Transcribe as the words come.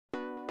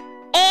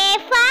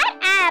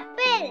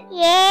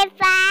A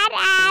for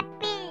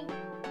apple.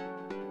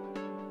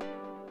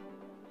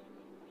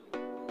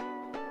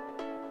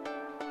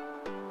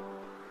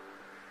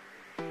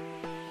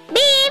 B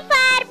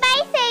for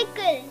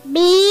bicycle.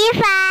 B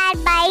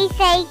for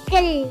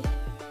bicycle.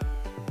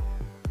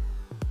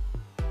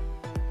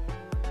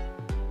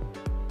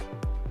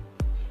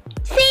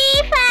 C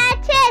for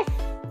chess.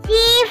 C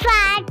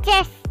for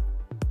chess.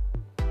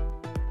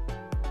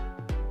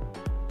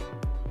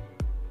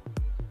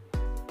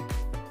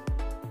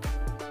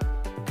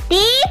 D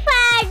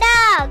for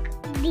dog.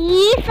 D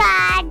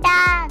for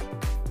dog.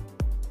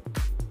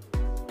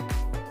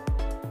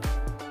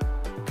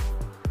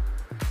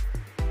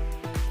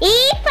 E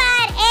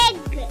for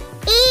egg.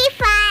 E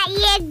for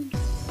egg.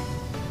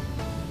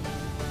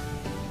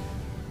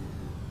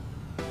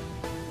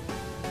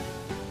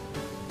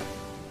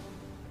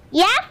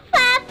 F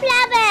for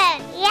flower.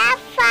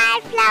 F for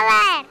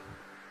flower.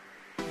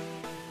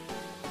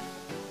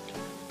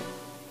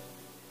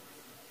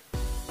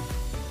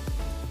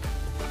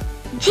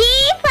 G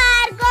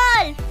for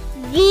golf.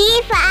 G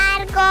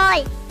for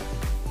golf.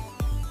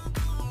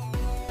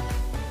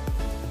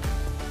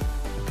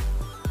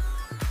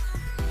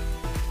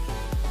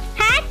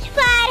 H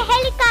for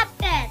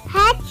helicopter.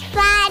 H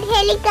for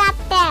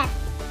helicopter.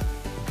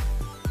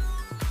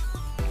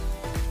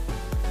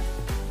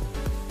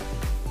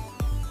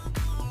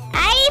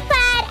 I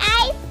for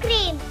ice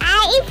cream.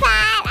 I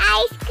for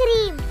ice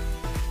cream.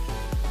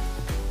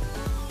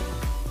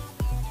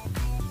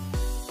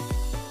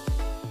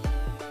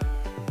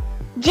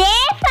 J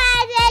for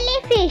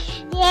jellyfish.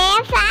 J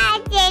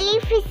for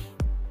jellyfish.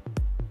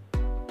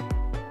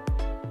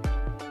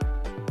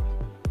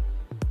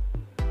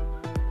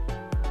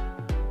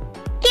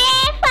 K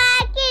for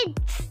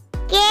kids.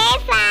 K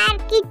for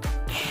kids.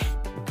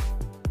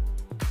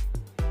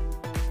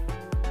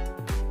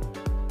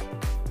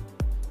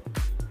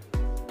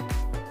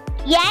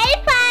 L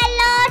for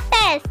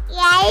lotus.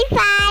 L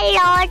for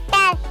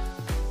lotus.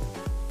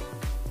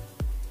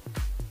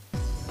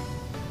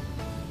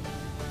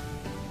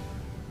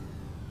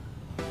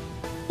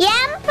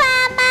 M for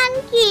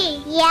monkey.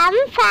 M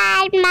for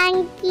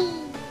monkey.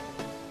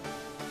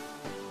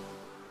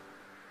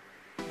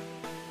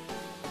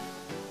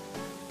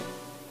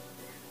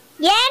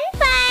 N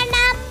for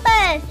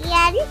numbers.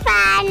 N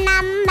for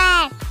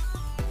numbers.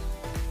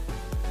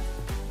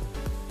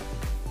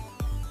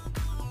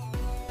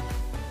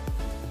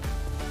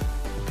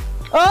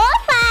 O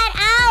for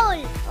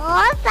owl.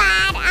 O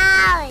for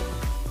owl.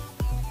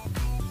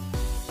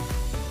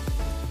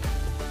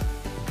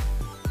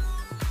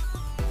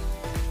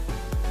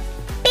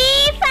 P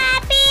for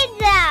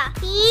pizza.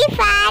 P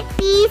for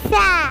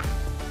pizza.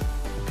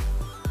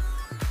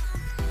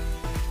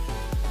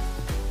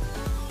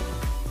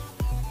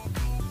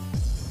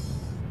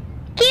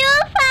 Q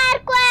for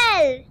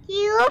quail. Q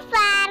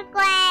for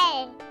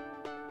quail.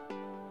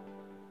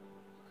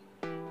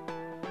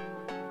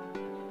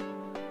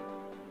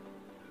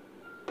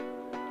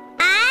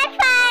 R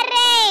for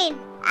rain.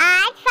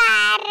 R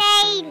for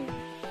rain.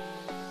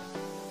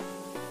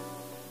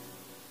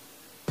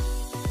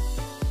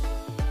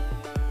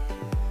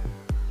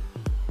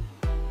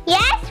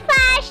 S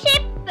for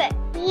ship.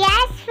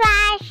 S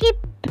for ship.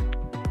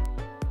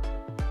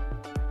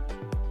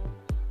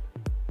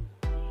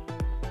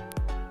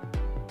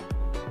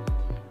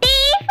 T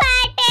for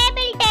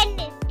table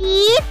tennis. T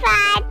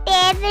for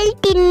table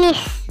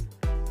tennis.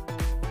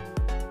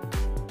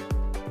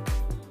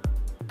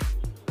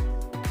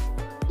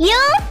 U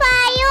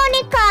for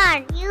unicorn.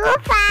 U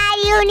for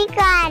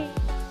unicorn.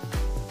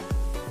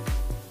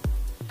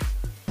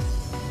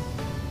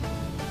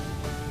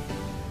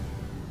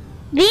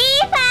 V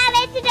for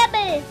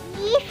vegetables. V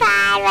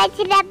for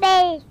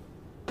vegetables.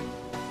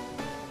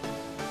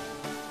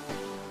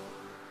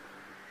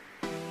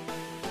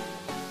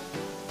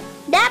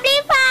 W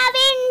for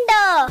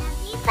window.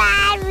 W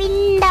for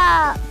window.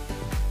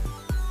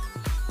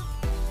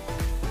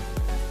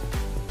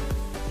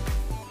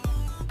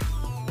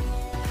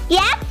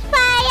 X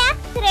for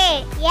X-ray.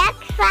 X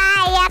for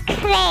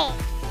X-ray.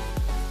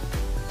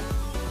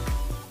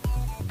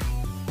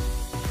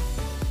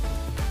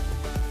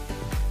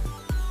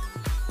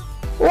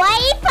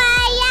 Y for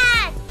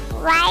yacht.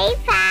 Y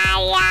for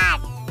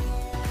yacht.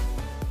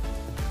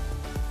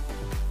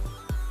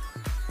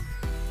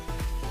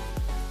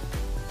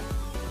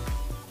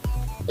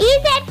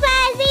 Z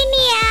for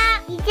zinnia.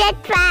 Z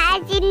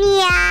for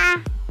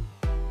zinnia.